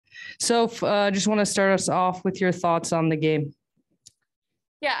Soph, just want to start us off with your thoughts on the game.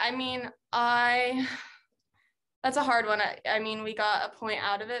 Yeah, I mean, that's a hard one. I mean, we got a point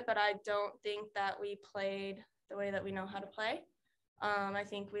out of it, but I don't think that we played the way that we know how to play. I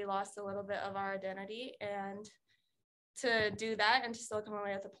think we lost a little bit of our identity, and to do that and to still come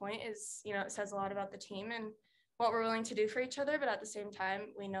away with a point is, you know, it says a lot about the team and what we're willing to do for each other. But at the same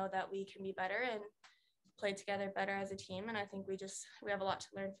time, we know that we can be better and play together better as a team. And I think we have a lot to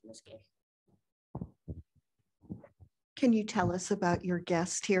learn from this game. Can you tell us about your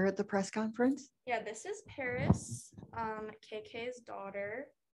guest here at the press conference? Yeah, this is Paris, KK's daughter.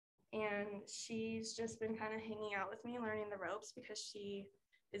 And she's just been kind of hanging out with me, learning the ropes because she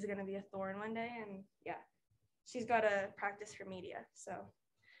is going to be a Thorn one day. And yeah, she's got to practice for media. So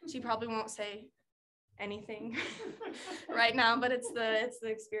she probably won't say anything right now, but it's the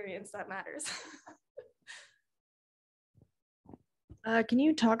experience that matters. Can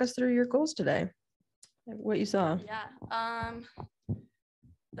you talk us through your goals today? What you saw? Yeah.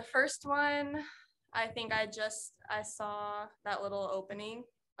 The first one, I think I saw that little opening.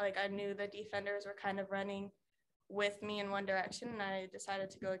 Like I knew the defenders were kind of running with me in one direction, and I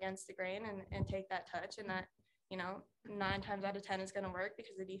decided to go against the grain and take that touch. And that, you know, 9 times out of 10 is going to work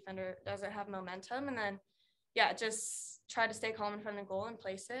because the defender doesn't have momentum. And then, yeah, just try to stay calm in front of the goal and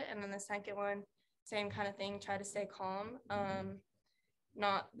place it. And then the second one, same kind of thing, try to stay calm,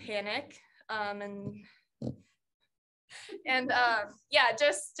 not panic. Yeah,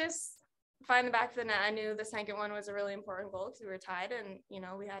 just find the back of the net. I knew the second one was a really important goal because we were tied and, you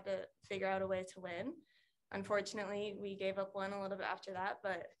know, we had to figure out a way to win. Unfortunately, we gave up one a little bit after that.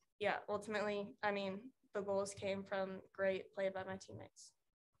 But, yeah, ultimately, I mean, the goals came from great play by my teammates.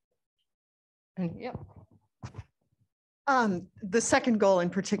 Yep. The second goal in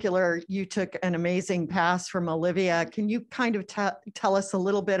particular, you took an amazing pass from Olivia. Can you kind of tell us a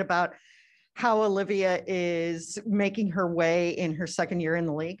little bit about how Olivia is making her way in her second year in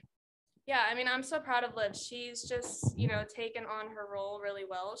the league? Yeah, I mean, I'm so proud of Liv. She's just, you know, taken on her role really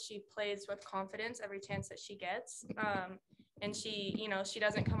well. She plays with confidence every chance that she gets. And she, you know, she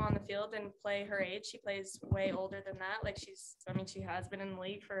doesn't come on the field and play her age. She plays way older than that. Like she has been in the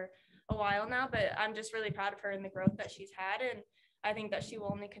league for a while now, but I'm just really proud of her and the growth that she's had. And I think that she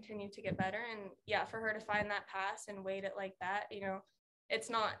will only continue to get better. And yeah, for her to find that pass and weight it like that, you know, it's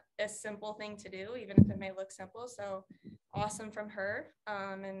not a simple thing to do, even if it may look simple. So awesome from her,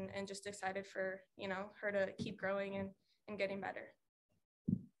 and just excited for, you know, her to keep growing and getting better.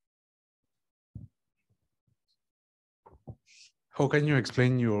 How can you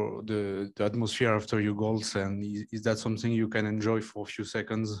explain the atmosphere after your goals, and is that something you can enjoy for a few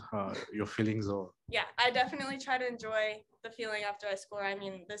seconds, your feelings? Or yeah, I definitely try to enjoy the feeling after I score. I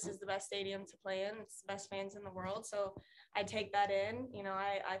mean, this is the best stadium to play in. It's the best fans in the world. So I take that in. You know,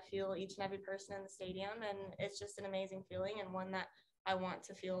 I feel each and every person in the stadium, and it's just an amazing feeling and one that I want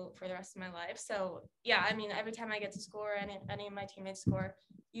to feel for the rest of my life. So yeah, I mean, every time I get to score, any of my teammates score,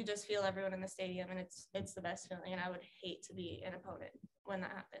 you just feel everyone in the stadium, and it's the best feeling. And I would hate to be an opponent when that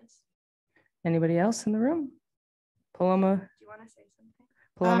happens. Anybody else in the room? Paloma? Do you want to say something?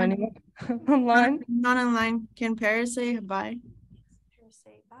 Paloma, anyone online? Not online. Can Paris say bye? Paris,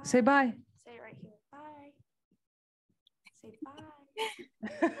 say bye. Say bye. Say it right here. Bye. Say bye.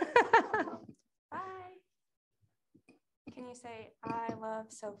 Bye. Can you say, I love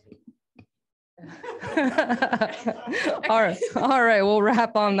Sophie? All right. We'll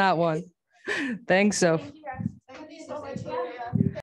wrap on that one. Thanks, Soph.